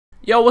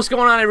Yo, what's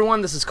going on,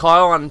 everyone? This is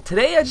Kyle, and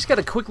today I just got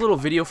a quick little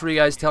video for you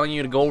guys telling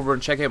you to go over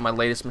and check out my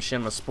latest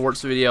Machinima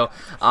Sports video.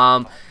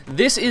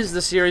 This is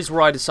the series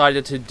where I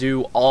decided to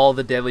do all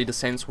the deadly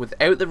descents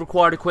without the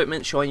required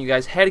equipment, showing you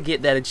guys how to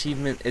get that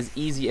achievement as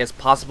easy as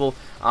possible.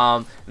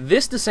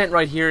 This descent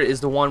right here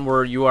is the one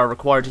where you are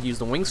required to use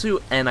the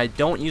wingsuit, and I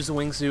don't use the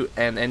wingsuit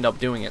and end up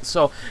doing it.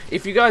 So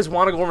if you guys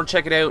want to go over and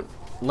check it out,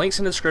 links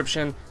in the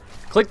description.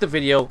 Click the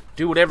video,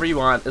 do whatever you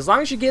want. As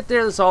long as you get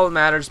there, that's all that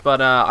matters. But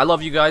I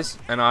love you guys,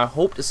 and I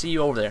hope to see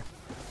you over there.